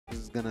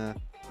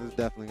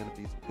definitely gonna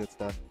be some good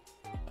stuff.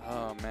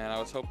 Oh man, I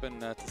was hoping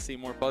to see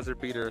more buzzer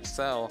beater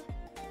Cell.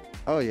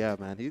 Oh yeah,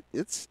 man.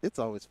 It's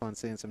always fun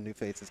seeing some new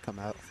faces come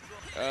out.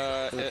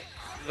 The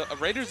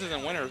Raiders is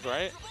in winners,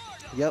 right?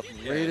 Yep.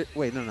 Yeah. Raider.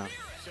 Wait, no.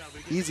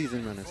 Easy's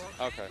in runners.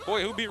 Okay.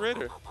 Boy, who beat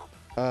Raider?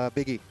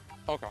 Big E.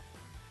 Okay.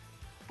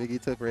 Big E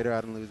took Raider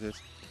out in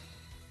losers.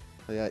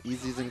 So yeah,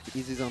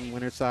 Easy's on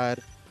winner's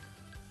side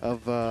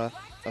of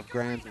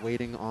Grands,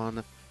 waiting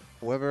on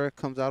whoever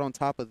comes out on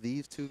top of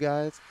these two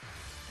guys.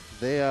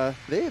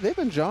 They've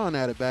been jawing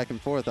at it back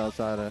and forth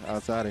outside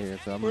of here.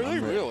 So I'm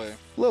Really? A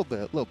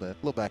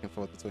little back and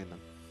forth between them.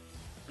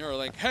 You're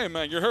like, hey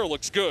man, your hair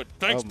looks good.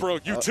 Thanks, bro.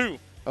 You too.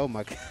 Oh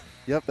my god.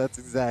 Yep, that's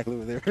exactly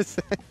what they were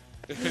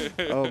saying.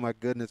 Oh my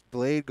goodness,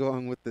 Blade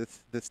going with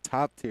this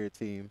top tier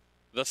team.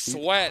 The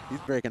sweat. He's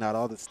breaking out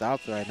all the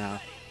stops right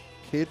now.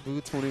 Kid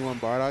Buu 21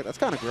 Bardock. That's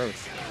kind of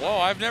gross. Whoa,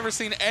 I've never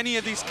seen any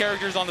of these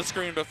characters on the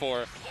screen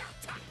before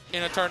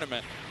in a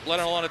tournament, let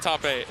alone a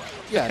top 8.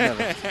 Yeah,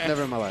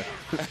 never in my life.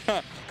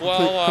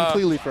 Well,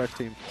 completely fresh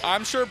team.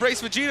 I'm sure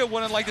Brace Vegeta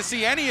wouldn't like to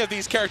see any of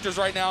these characters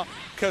right now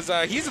because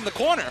he's in the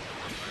corner.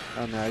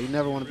 Oh no, you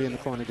never want to be in the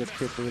corner against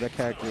Kid Buu. That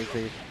character is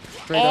a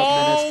straight up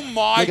menace. Oh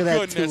my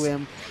goodness. Look at that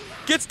 2M.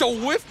 Gets the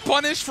whiff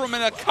punish from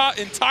an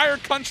entire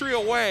country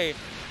away.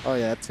 Oh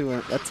yeah, that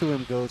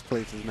 2M goes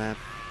places, man.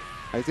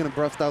 He's gonna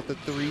burst out the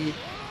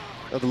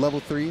level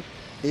 3.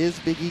 Is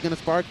Big E gonna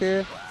spark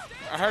here?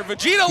 I heard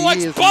Vegeta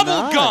likes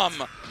bubble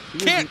gum.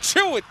 Can't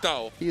chew it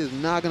though. He is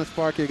not gonna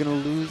spark here. Gonna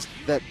lose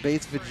that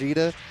base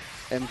Vegeta,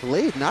 and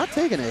Blade not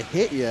taking a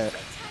hit yet.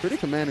 Pretty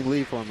commanding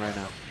lead for him right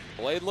now.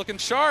 Blade looking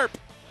sharp.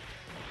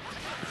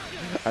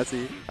 I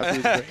see.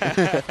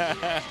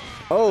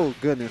 Oh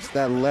goodness,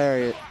 that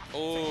lariat.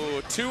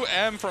 Oh,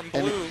 2M from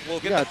Blue will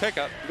get the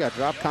pickup. You got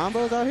drop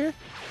combos out here?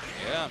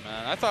 Yeah,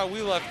 man. I thought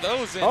we left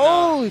those in.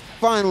 Oh,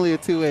 finally a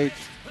 2H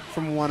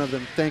from one of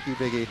them. Thank you,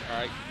 Big E. All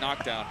right,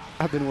 knockdown.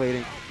 I've been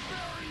waiting.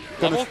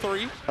 Level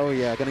 3. Oh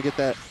yeah, gonna get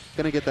that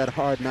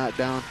hard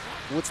knockdown.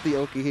 What's the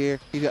Oki here?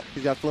 He's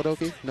got float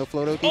Oki? No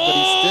float Oki, but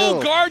he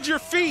still guard your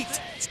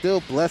feet.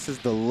 Still blesses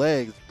the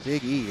legs.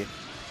 Big E.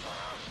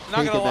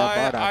 Not gonna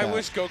lie, I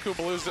wish Goku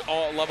Blue's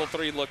level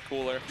 3 looked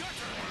cooler.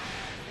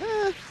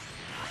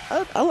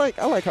 I like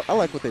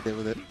what they did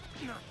with it.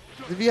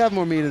 If you have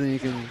more meter, then you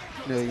can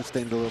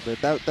extend it a little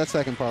bit. That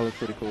second part looks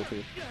pretty cool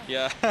too.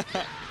 Yeah.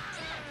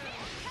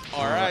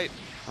 All right.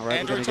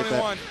 Android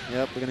 21.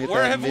 Yep, we're gonna get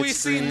Where that have we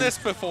seen this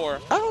before?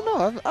 I don't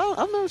know.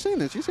 I've never seen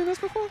this. You seen this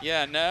before?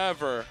 Yeah,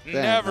 never. Damn,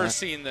 never man.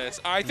 seen this.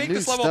 I think New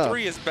this level stuff.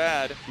 3 is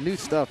bad. New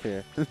stuff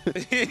here.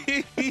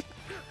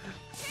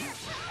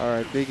 All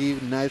right, Big E,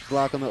 nice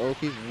block on the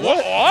Oki.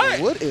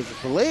 What is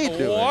Blade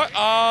doing? What?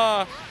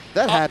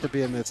 That had to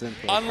be a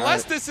misinput.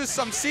 Unless this is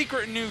some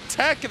secret new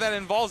tech that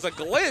involves a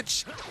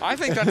glitch, I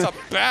think that's a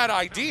bad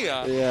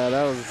idea. Yeah,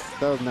 that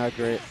was not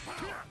great.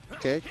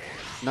 Okay,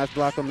 nice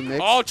block on the mix.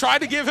 Oh, tried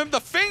to give him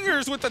the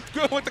fingers with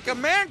the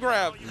command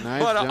grab,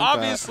 nice but jump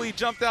obviously out.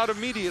 Jumped out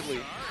immediately.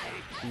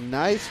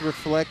 Nice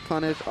reflect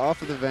punish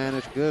off of the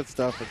vanish. Good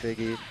stuff for Big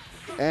E.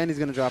 And he's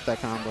gonna drop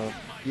that combo.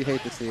 You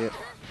hate to see it,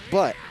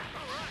 but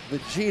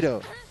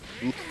Vegito,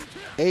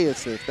 A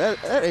assist. That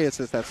A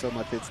assist has so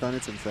much hit stun.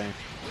 It's insane.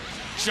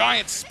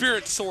 Giant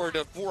spirit sword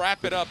to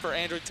wrap it up for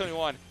Android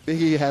 21. Big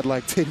E had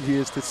like 10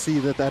 years to see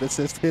that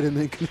assist hit and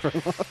then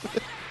confirm off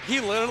it. He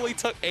literally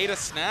ate a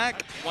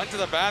snack, went to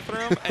the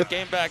bathroom, and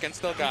came back and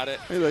still got it.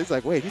 He's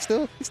like, wait, he's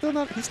still in stun?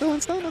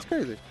 That's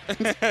crazy.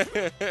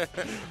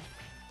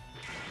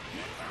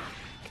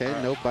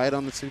 Okay, no bite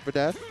on the super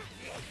dash.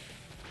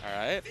 All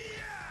right.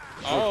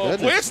 Oh,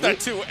 whiffs that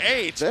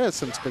 2H. There's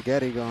some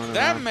spaghetti going on.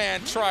 That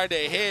man tried to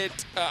hit.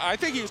 I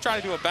think he was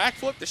trying to do a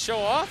backflip to show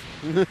off,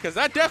 because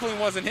that definitely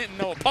wasn't hitting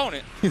no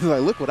opponent. He's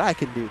like, look what I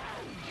can do.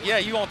 Yeah,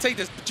 you gonna take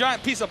this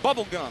giant piece of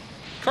bubble gum,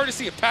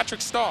 courtesy of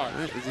Patrick Starr.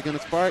 Right, is he gonna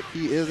spark?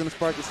 He is gonna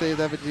spark to save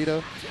that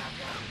Vegito.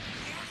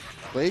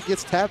 Blade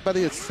gets tapped by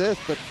the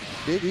assist, but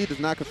Big E does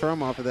not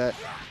confirm off of that,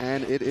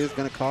 and it is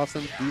gonna cost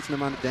him a decent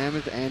amount of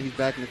damage, and he's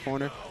back in the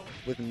corner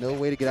with no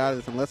way to get out of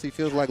this unless he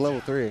feels like level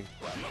 3.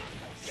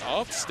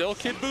 Oh, still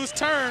Kid Buu's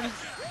turn.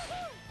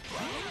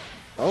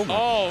 Oh, my.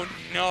 Oh,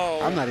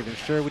 no. I'm not even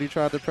sure what he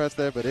tried to press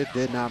there, but it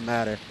did not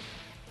matter.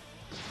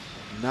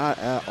 Not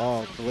at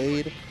all.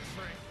 Blade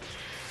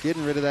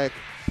getting rid of that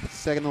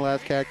second to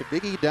last character.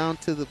 Big E down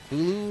to the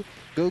blue.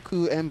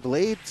 Goku and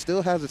Blade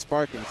still has it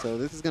sparking, so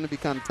this is going to be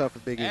kind of tough for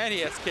Big E. And he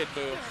has Kid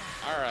Buu.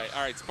 All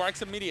right.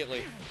 Sparks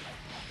immediately.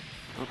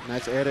 Oh,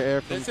 nice air-to-air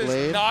from This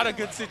Blade. is not a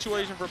good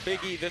situation for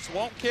Big E. This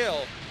won't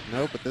kill.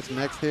 No, but this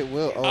next hit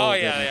will. Oh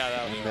yeah,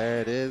 that and was. there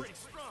it is.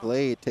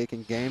 Blade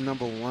taking game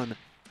number 1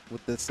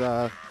 with this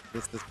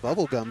this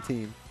bubblegum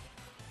team.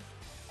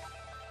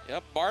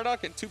 Yep,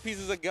 Bardock and 2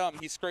 pieces of gum.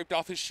 He scraped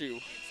off his shoe.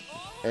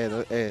 Hey,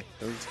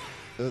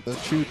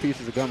 those chewed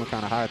pieces of gum are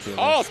kind of high too.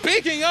 Oh,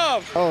 speaking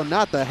of. Oh,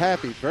 not the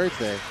happy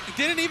birthday. He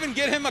didn't even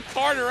get him a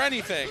card or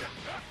anything.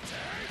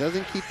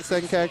 Doesn't keep the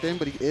second character in,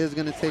 but he is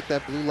going to take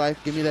that blue life.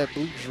 Give me that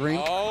blue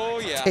drink. Oh,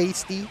 yeah.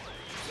 Tasty.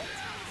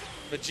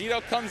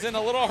 Vegito comes in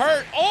a little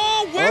hurt.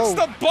 Oh, whips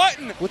the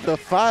button. With the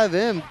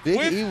 5M,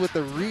 Big E with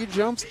the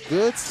re-jumps.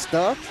 Good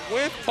stuff.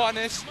 With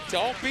punish.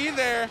 Don't be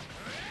there.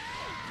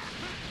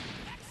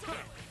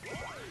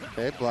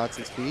 Okay, blocks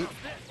his feet.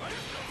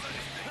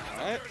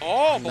 All right.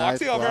 Oh, blocks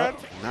the overhead.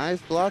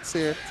 Nice blocks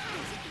here.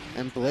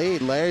 And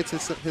Blade layered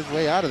his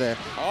way out of there.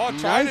 Oh,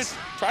 try to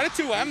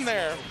 2M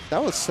there.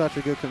 That was such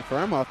a good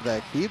confirm off of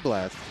that key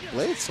blast.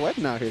 Blade's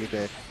sweating out here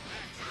today.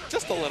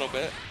 Just a little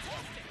bit.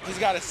 He's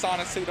got his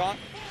Sonic suit on.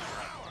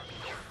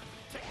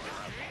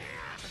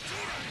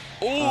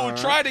 Ooh,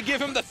 tried to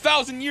give him the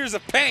 1,000 years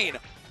of pain,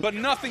 but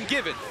nothing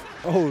given.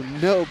 Oh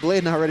no,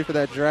 Blade not ready for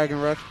that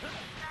Dragon Rush.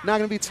 Not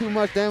gonna be too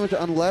much damage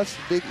unless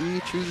Big E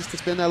chooses to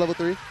spin that level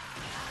 3.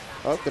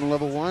 Oh, gonna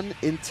level 1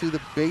 into the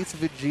base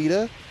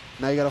Vegeta.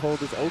 Now you gotta hold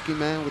this Oki,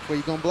 man. Which way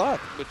you gonna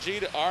block?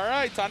 Vegeta, all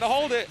right, time to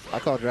hold it. I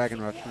called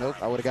Dragon Rush. Nope,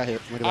 I would've got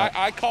hit. Look at that.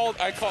 I called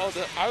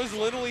it. I was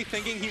literally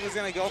thinking he was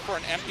gonna go for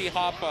an empty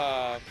hop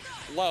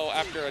low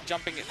after a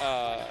jumping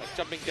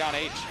down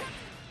H.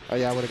 Oh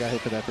yeah, I would've got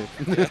hit for that too.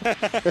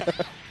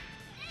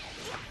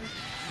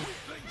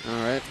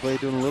 All right,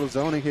 Blade doing a little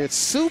zoning here.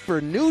 Super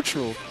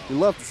neutral. We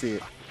love to see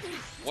it.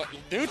 What,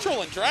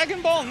 neutral and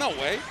Dragon Ball? No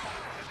way.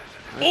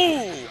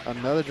 Ooh!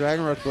 Another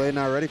Dragon Rush Blade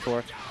not ready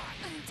for.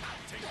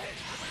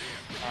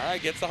 All right,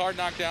 gets the hard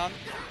knockdown.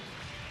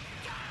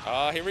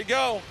 Here we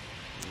go.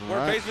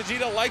 Where base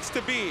Vegeta likes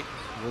to be.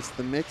 What's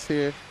the mix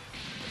here?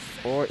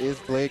 Or is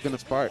Blade gonna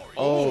spark?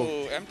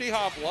 Oh, empty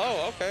hop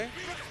low, okay.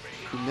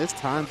 He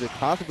mistimes it.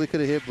 Possibly could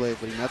have hit Blade,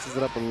 but he messes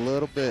it up a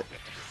little bit.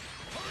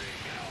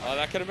 Oh,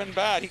 that could have been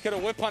bad. He could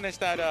have whip punished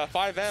that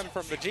 5M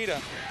from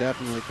Vegeta.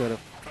 Definitely could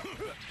have.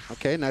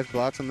 Okay, nice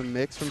blocks on the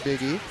mix from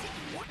Big E.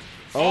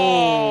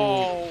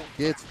 Oh!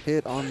 Gets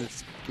hit on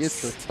this.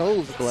 Gets the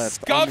toes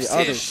blessed on the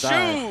other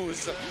side.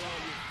 Shoes.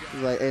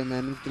 He's like, hey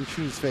man, them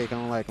shoes fake. I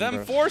don't like them,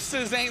 Them bro.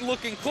 forces ain't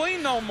looking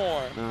clean no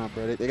more. Nah,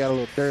 bro, they got a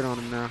little dirt on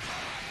them now.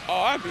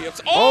 Oh, I'd be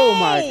upset. Oh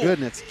my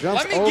goodness,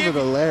 jumps over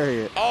the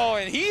lariat. Oh,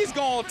 and he's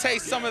gonna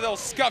taste some of those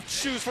scuffed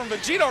shoes from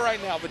Vegito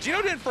right now.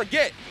 Vegito didn't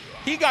forget.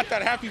 He got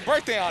that happy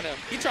birthday on him.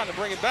 He's trying to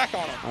bring it back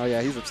on him. Oh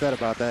yeah, he's upset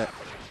about that.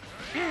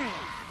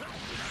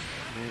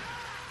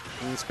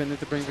 And spin it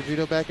to bring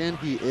Vegito back in.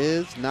 He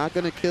is not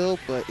gonna kill,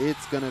 but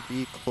it's gonna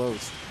be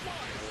close.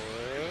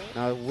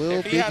 Now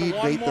will Big E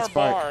bait the spark?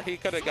 Bar, he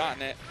could have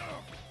gotten it.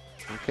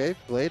 Okay,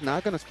 Blade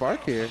not gonna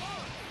spark here.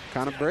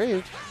 Kind of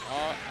brave.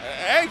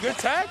 Hey, good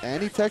tag.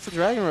 And he techs a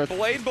Dragon Rush.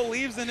 Blade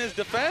believes in his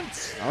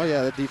defense. Oh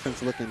yeah, the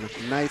defense looking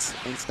nice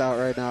and stout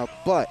right now.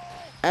 But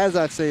as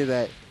I say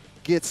that,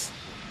 gets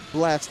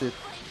blasted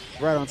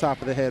right on top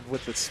of the head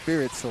with the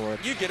Spirit Sword.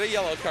 You get a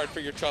yellow card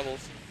for your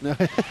troubles.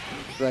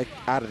 Like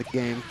out of the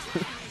game.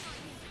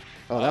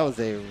 Oh, that was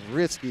a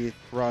risky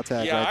raw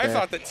tag yeah, right there. I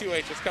thought the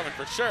 2H was coming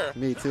for sure.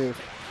 Me too.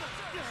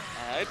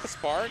 All right, the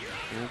spark.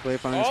 And Blade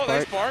finally oh, spark.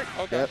 they spark.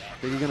 Okay. Yep,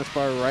 Big E gonna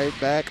spark right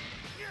back.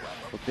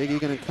 But Big E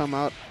gonna come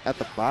out at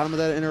the bottom of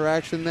that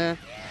interaction there.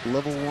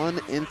 Level 1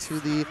 into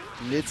the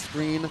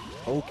mid-screen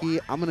Oki.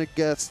 I'm gonna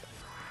guess.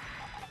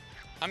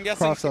 I'm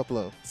guessing cross up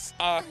low.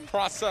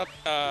 Cross up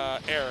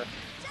error.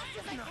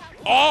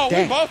 Oh,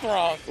 dang. We both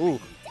wrong. Ooh.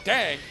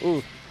 Dang.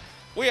 Ooh.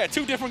 We had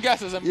 2 different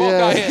guesses and both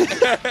got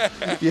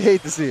hit. You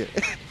hate to see it.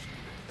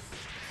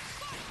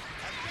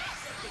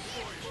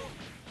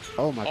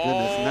 Oh my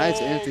goodness,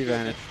 nice empty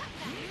vanish.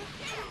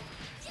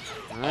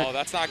 Right. Oh,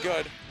 that's not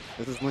good.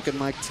 This is looking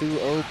like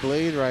 2-0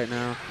 Blade right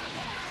now.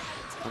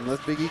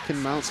 Unless Big E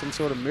can mount some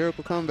sort of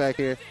miracle comeback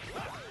here.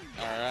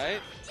 All right.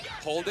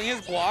 Holding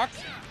his block.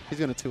 He's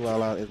going to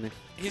 2L out, isn't he?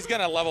 He's going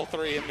to level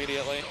 3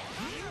 immediately.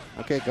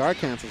 Okay, guard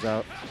cancels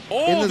out.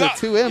 Oh, into the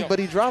 2M, but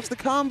he drops the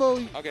combo.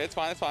 Okay, it's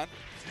fine, it's fine.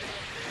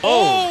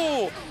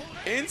 Oh!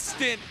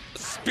 Instant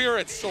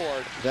Spirit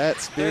Sword. That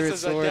Spirit Sword.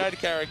 This is a dead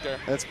character.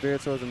 That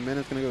Spirit Sword, and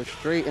Minute's going to go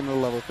straight into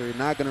level 3.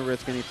 Not going to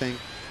risk anything.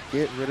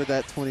 Get rid of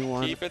that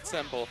 21. Keep it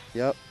simple.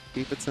 Yep,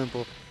 keep it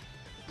simple.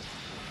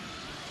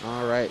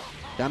 All right,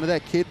 down to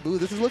that Kid Buu.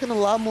 This is looking a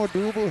lot more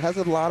doable. Has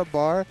a lot of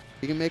bar.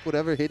 He can make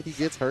whatever hit he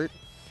gets hurt.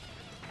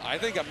 I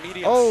think a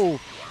medium. Oh,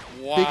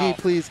 wow. Big E,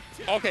 please.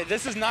 Okay,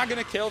 this is not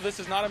going to kill. This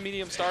is not a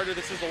medium starter.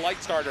 This is a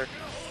light starter.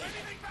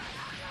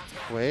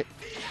 Wait.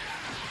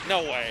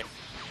 No way.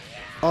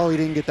 Oh, he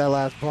didn't get that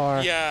last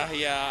bar. Yeah,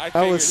 I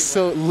that was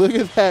so, look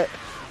at that.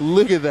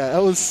 Look at that.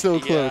 That was so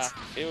close.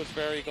 Yeah, it was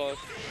very close.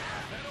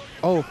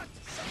 Oh,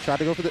 tried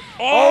to go for the,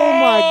 oh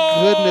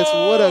my goodness,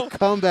 what a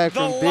comeback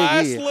from Big E. The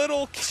last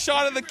little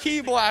shot of the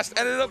key blast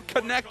ended up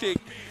connecting.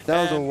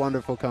 That was a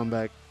wonderful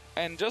comeback.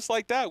 And just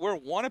like that, we're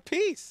 1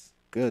 apiece.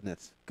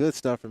 Goodness, good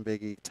stuff from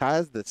Big E.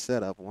 Ties the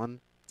setup 1-1.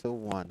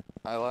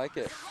 I like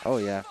it. Oh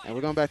yeah, and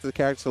we're going back to the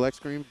character select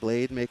screen.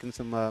 Blade making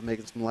some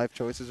life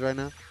choices right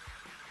now.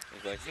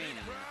 He's like,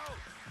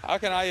 how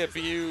can I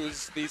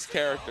abuse these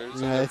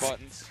characters and their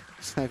buttons?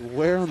 It's like,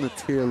 where on the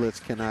tier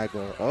list can I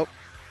go?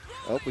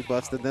 Oh, we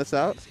busted this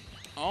out.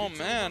 Oh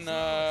man,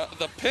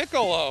 the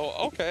Piccolo.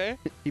 Okay.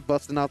 He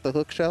busting out the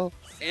hook shell.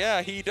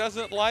 Yeah, he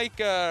doesn't like.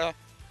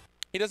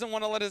 He doesn't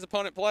want to let his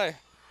opponent play.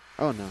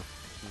 Oh no.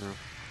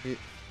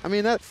 I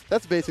mean,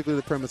 that's basically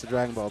the premise of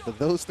Dragon Ball. But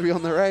those three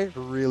on the right,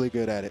 really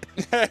good at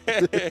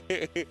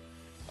it.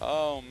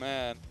 Oh,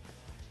 man.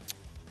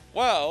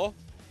 Well,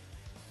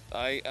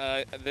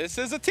 this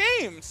is a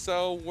team,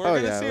 so we're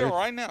going to see it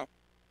right now.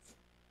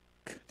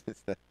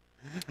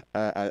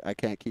 I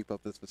can't keep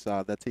up this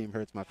facade. That team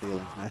hurts my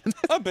feelings, man.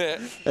 A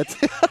bit.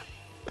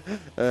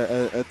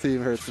 A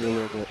team hurts me a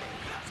little bit.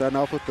 Starting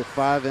off with the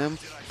 5M,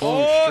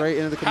 going straight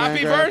into the command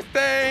happy grab.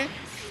 birthday!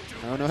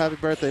 No happy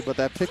birthday, but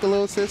that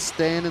Piccolo assist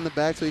staying in the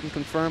back so you can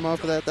confirm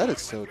off of that. That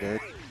is so good.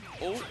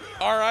 Oh,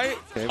 all right.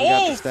 Okay, we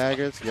got the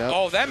staggers. Yep.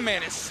 Oh, that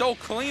man is so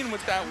clean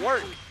with that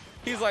work.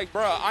 He's like,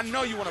 bro, I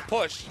know you want to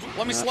push.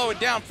 Let me slow it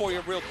down for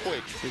you real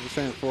quick. Super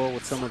Saiyan 4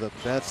 with some of the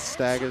best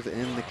staggers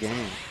in the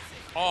game.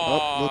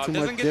 Oh,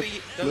 doesn't get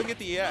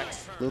the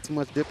EX. A little too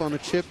much dip on the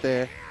chip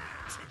there.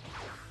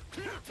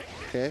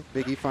 Okay,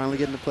 Big E finally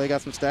getting to play.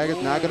 Got some staggers.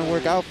 Ooh. Not going to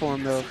work out for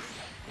him, though.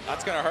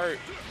 That's going to hurt.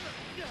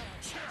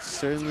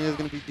 Certainly is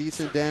going to be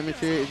decent damage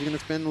here. Is he going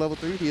to spend level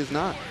 3? He is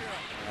not.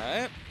 All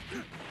right.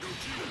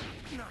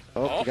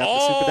 Oh, he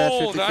got the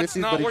Super Dash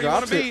 50-50, but he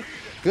drops it.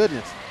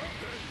 Goodness.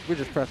 We're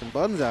just pressing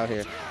buttons out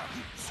here.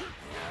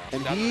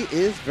 And he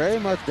is very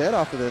much dead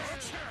off of this.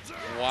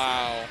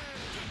 Wow.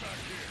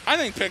 I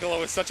think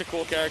Piccolo is such a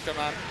cool character,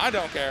 man. I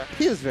don't care.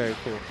 He is very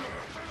cool.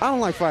 I don't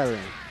like fighting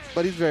him,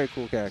 but he's a very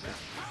cool character.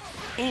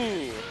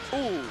 Ooh.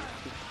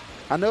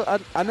 I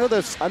know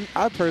there's,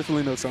 I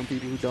personally know some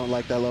people who don't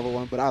like that level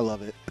 1, but I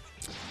love it.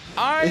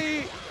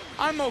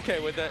 I'm okay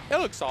with it. It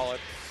looks solid.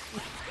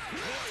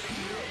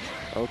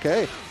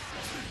 Okay.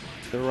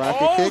 The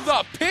rocket kick.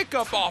 Oh, the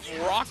pickup off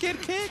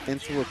rocket kick?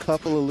 Into a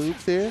couple of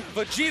loops here.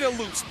 Vegeta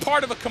loops,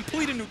 part of a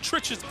complete and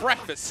nutritious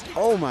breakfast.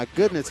 Oh my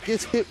goodness,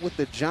 gets hit with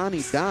the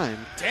Johnny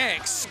Dime.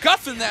 Dang,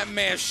 scuffing that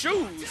man's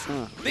shoes.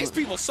 These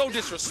people so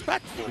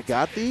disrespectful. We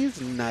got these,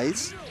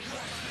 nice.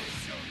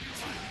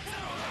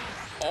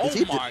 Oh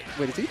my.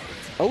 Wait, is he?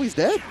 Oh, he's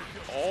dead.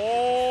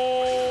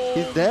 Oh,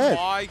 he's dead.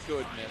 My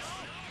goodness.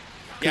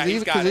 Yeah,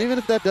 he's got it. Because even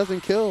if that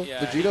doesn't kill,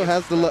 Vegeta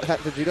has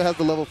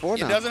the level 4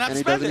 now. He doesn't have to and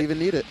he spend doesn't even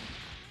need it.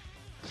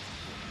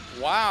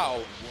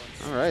 Wow.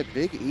 All right,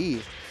 Big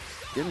E.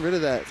 Getting rid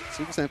of that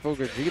Super Saiyan 4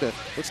 Vegeta.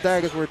 Which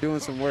staggers were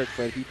doing some work,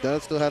 but he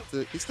does still have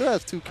to. He still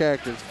has 2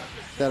 characters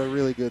that are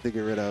really good to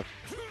get rid of.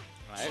 All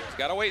right, he's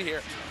got to wait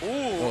here.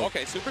 Ooh,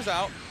 okay, Super's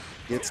out.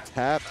 Gets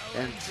tapped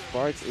and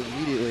sparks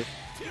immediately.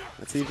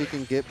 Let's see if he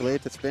can get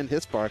Blade to spin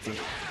his sparking.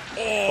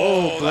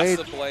 Oh, Blade,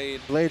 that's the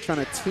Blade. Blade trying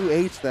to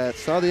 2H that.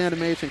 Saw the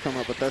animation come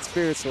up, but that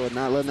Spirit Sword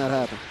not letting that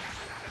happen.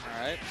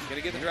 All right,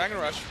 gonna get the Dragon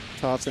Rush.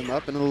 Toss him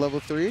up into level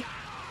 3.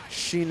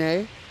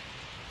 Shine.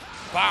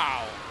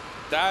 Wow,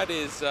 that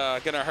is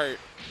gonna hurt.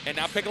 And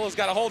now Piccolo's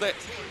gotta hold it.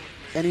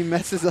 And he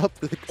messes up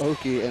the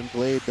Oki, and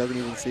Blade doesn't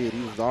even see it.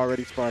 He was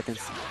already sparking.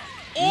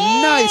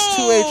 Oh! Nice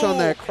 2H on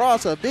that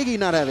cross-up. Big E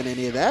not having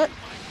any of that.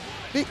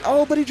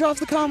 But he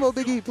drops the combo,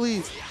 Big E,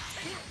 please.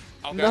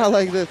 Okay. Not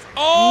like this.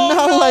 Oh,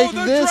 not no, like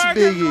the this,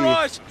 Dragon Big E.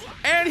 Rush.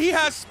 And he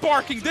has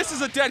sparking. This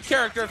is a dead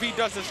character if he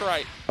does this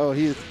right. Oh,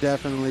 he is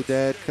definitely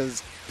dead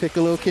because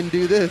Piccolo can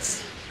do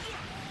this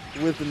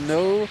with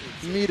no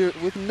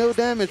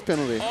damage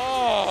penalty.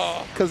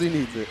 Oh. Because he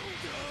needs it.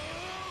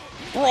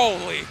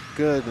 Broly.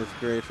 Goodness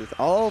gracious.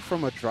 All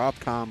from a drop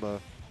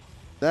combo.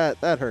 That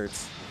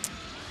hurts.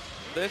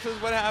 This is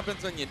what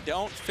happens when you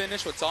don't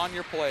finish what's on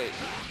your plate.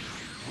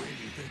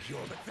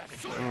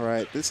 All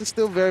right, this is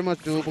still very much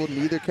doable.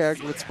 Neither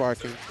character with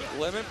sparking.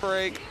 Limit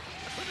break.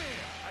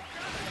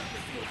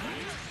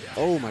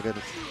 Oh my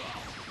goodness.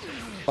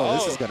 Oh,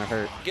 this is gonna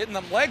hurt. Getting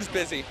them legs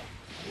busy.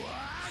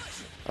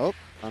 Oh,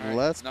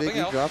 unless Big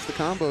E drops the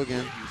combo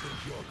again.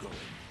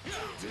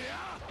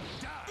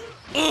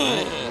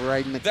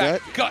 Right in the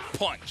gut. Gut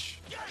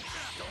punch.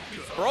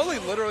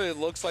 Broly literally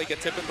looks like a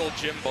typical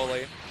gym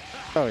bully.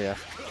 Oh yeah.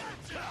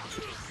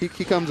 He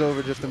comes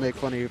over just to make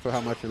fun of you for how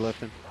much you're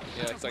lifting.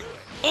 Yeah, it's like,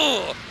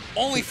 ugh,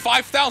 only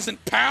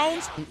 5,000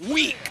 pounds?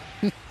 Weak.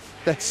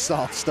 That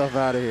soft stuff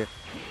out of here.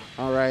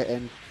 All right,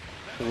 and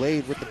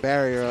Blade with the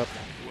barrier up.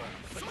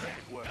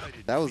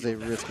 That was a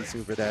risky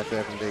super dash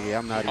there from Big E.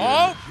 I'm not even.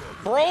 Oh,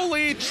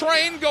 Broly,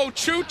 train go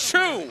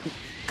choo-choo.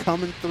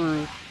 Coming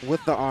through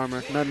with the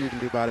armor. Nothing you can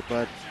do about it,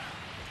 bud.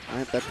 All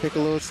right, that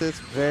Piccolo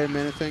assist, very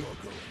menacing.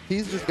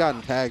 He's just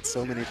gotten tagged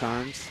so many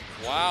times.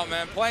 Wow,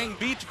 man, playing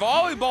beach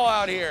volleyball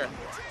out here.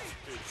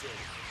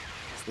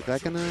 Is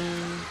that gonna?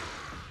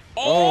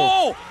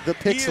 Oh, the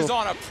pixel. He is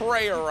on a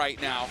prayer right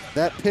now.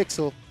 That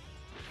pixel.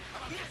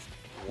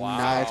 Wow.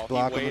 Nice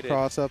block on the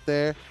cross up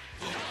there.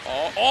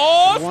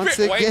 Oh, once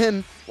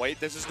again. Wait,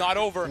 this is not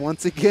over.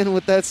 Once again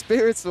with that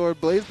Spirit Sword.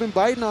 Blade's been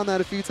biting on that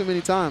a few too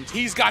many times.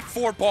 He's got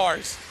 4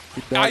 bars.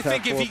 I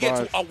think if he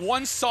gets a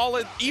one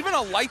solid, even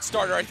a light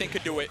starter, I think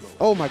could do it.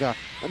 Oh my God.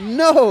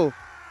 No.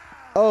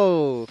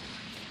 Oh.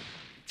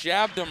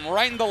 Jabbed him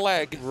right in the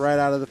leg. Right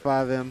out of the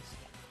 5M.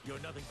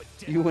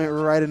 You went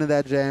right into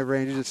that jab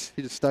range.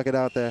 He just stuck it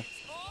out there.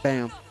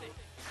 Bam.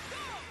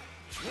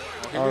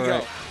 All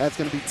right. That's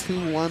going to be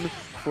 2-1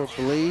 for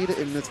Blade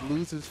in this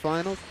losers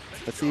finals.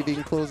 Let's see if he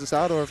can close this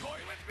out, or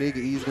Big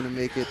E's going to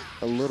make it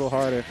a little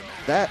harder.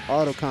 That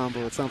auto combo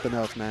is something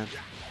else, man.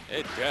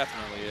 It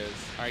definitely is.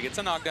 All right, gets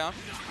a knockdown.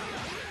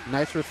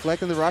 Nice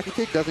reflect in the rocket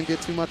kick. Doesn't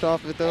get too much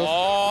off of it, though.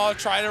 Oh,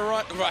 try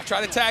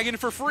to tag in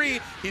for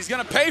free. He's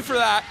going to pay for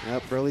that.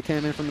 Yep, Broly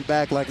came in from the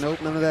back like,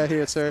 nope, none of that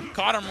here, sir.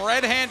 Caught him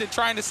red-handed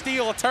trying to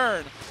steal a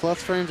turn.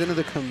 Plus frames into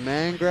the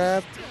command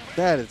grab.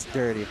 That is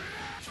dirty.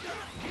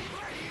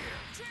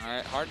 All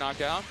right, hard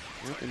knockdown.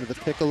 Yep, into the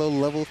Piccolo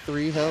level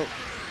 3 help.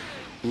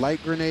 Light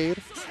grenade.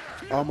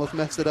 Almost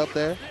messed it up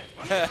there.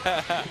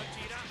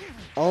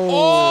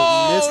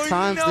 Oh,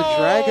 mistimes no. the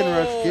Dragon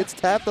Rush. Gets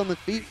tapped on the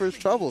feet for his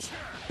troubles.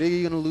 Big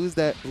E gonna lose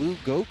that blue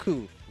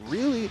Goku.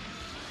 Really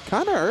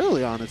kind of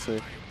early,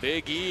 honestly.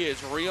 Big E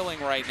is reeling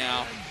right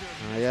now.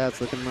 Yeah, it's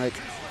looking like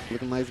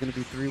it's gonna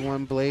be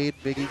 3-1 Blade.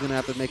 Big E's gonna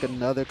have to make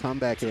another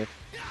comeback here.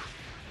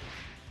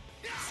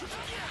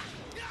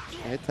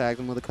 Okay, tags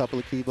him with a couple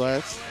of key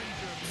blasts.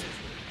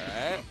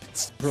 All right.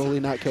 It's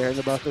Broly not caring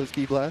about those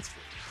key blasts.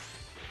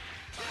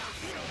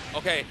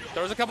 Okay,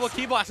 there was a couple of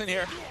key blasts in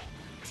here.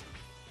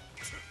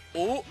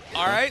 Oh,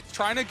 all right,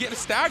 trying to get a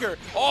stagger.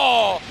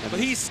 Oh, but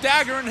he's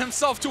staggering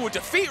himself to a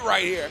defeat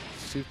right here.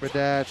 Super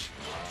dash.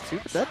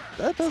 That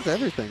does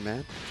everything,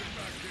 man.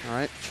 All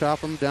right, chop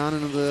him down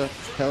into the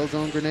Hell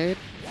Zone grenade.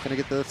 Gonna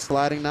get the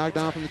sliding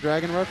knockdown from the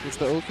Dragon Rush. It's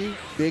the Oki.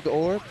 Big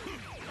orb.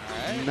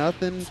 Right.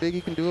 Nothing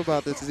Biggie can do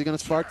about this. Is he gonna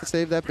spark to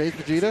save that base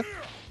Vegeta?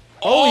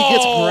 Oh, he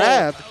gets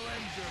grabbed,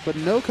 but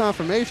no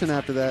confirmation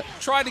after that.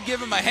 Tried to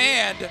give him a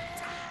hand.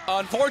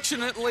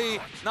 Unfortunately,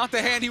 not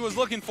the hand he was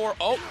looking for.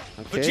 Oh,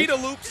 okay.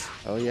 Vegeta loops.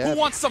 Oh, yeah. Who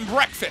wants some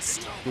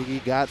breakfast?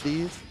 Biggie got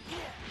these.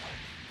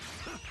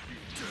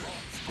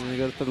 And he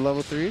goes for the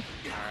level 3. All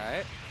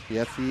right.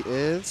 Yes, he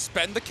is.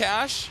 Spend the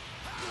cash.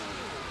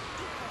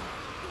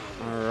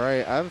 All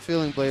right. I have a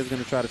feeling Blade's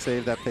going to try to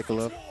save that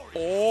Piccolo.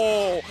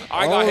 Oh,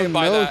 I got hit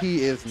by that. No,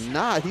 he is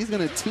not. He's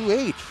going to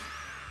 2H.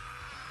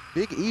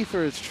 Big E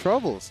for his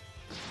troubles.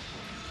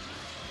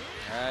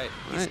 All right.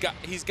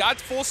 He's got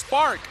full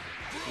spark.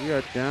 We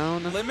are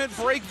down. Limit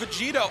break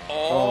Vegeta.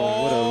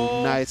 Oh, what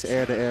a nice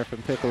air-to-air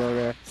from Piccolo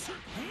there.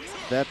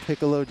 That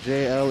Piccolo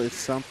JL is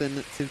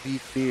something to be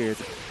feared.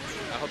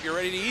 I hope you're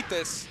ready to eat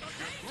this.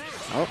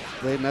 Oh,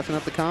 Blade messing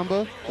up the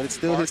combo, but it's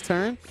still his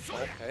turn.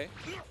 Okay.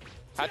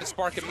 Had to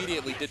spark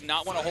immediately. Did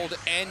not want to hold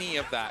any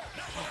of that.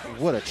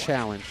 What a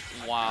challenge.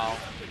 Wow.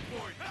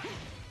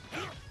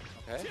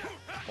 Okay.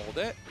 Hold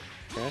it.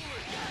 Okay.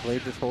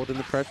 Blade just holding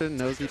the pressure,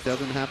 knows he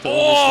doesn't have to.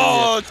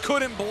 Oh,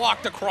 couldn't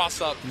block the cross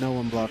up. No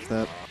one blocks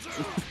that.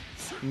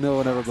 No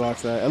one ever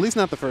blocks that. At least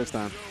not the first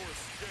time.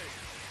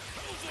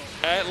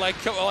 Like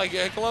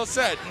Kalo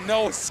said,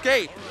 no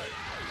escape.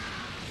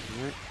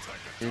 Right.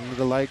 Into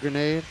the light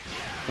grenade.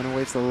 Gonna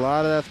waste a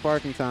lot of that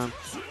sparking time.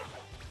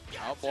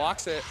 Oh,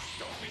 blocks it.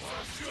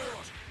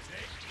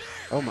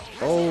 Oh my!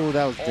 Oh,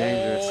 that was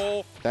dangerous.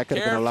 Oh, that could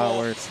have been a lot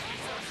worse.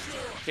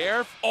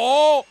 Careful!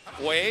 Oh,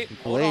 wait.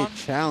 Blade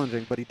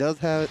challenging, but he did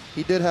have a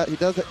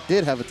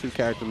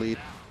 2-character lead.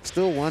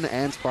 Still 1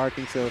 and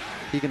sparking, so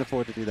he can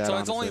afford to do that. So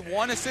honestly. it's only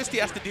 1 assist he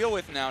has to deal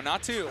with now,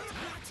 not 2.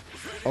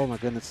 Oh my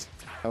goodness,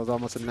 that was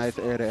almost a nice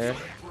air-to-air,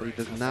 but he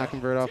does not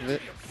convert off of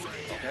it.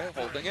 Okay,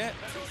 holding it.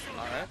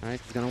 All right. All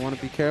right, he's gonna want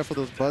to be careful.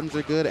 Those buttons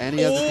are good, and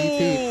he has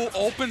a DP.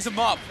 Opens him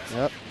up.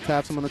 Yep,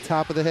 taps him on the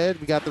top of the head.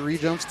 We got the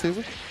re-jumps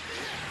too.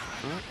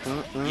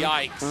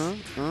 Yikes.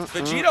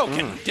 Vegito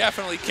can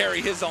definitely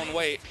carry his own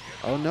weight.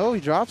 Oh no, he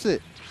drops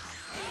it.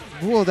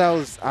 Whoa,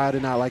 I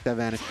did not like that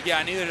vanish.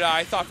 Yeah, neither did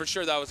I. I thought for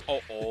sure that was,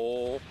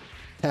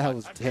 That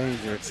was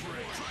dangerous.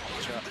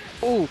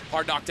 Oh,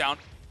 hard knockdown.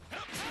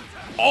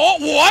 Oh,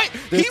 what?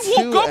 He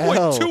woke up with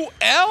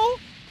 2L?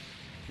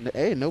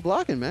 Hey, no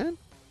blocking, man.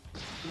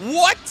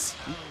 What?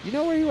 You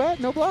know where you at?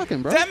 No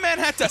blocking, bro. That man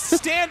had to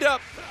stand up,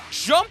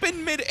 jump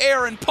in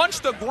midair, and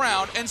punch the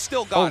ground, and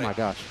still got it. Oh my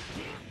gosh.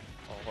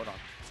 Hold on.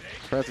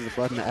 Presses the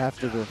button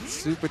after the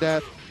super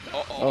dash.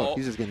 Oh,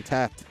 he's just getting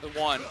tapped.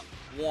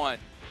 One.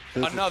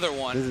 Another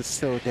one. This is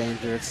so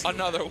dangerous.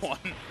 Another one.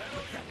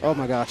 Oh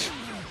my gosh.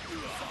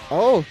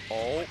 Oh.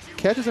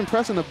 Catches him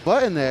pressing the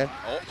button there.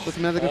 Puts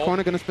him in the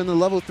corner, gonna spin the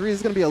level 3. This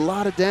is gonna be a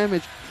lot of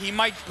damage. He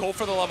might go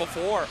for the level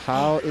 4.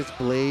 How is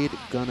Blade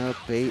gonna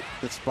bait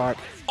the spark?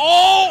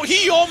 Oh,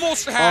 he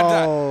almost had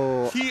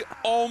that. He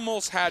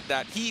almost had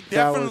that. He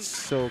definitely. That was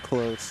so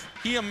close.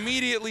 He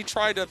immediately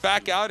tried to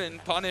back out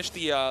and punish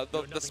the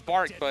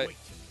spark, but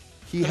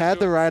he had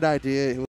the right idea.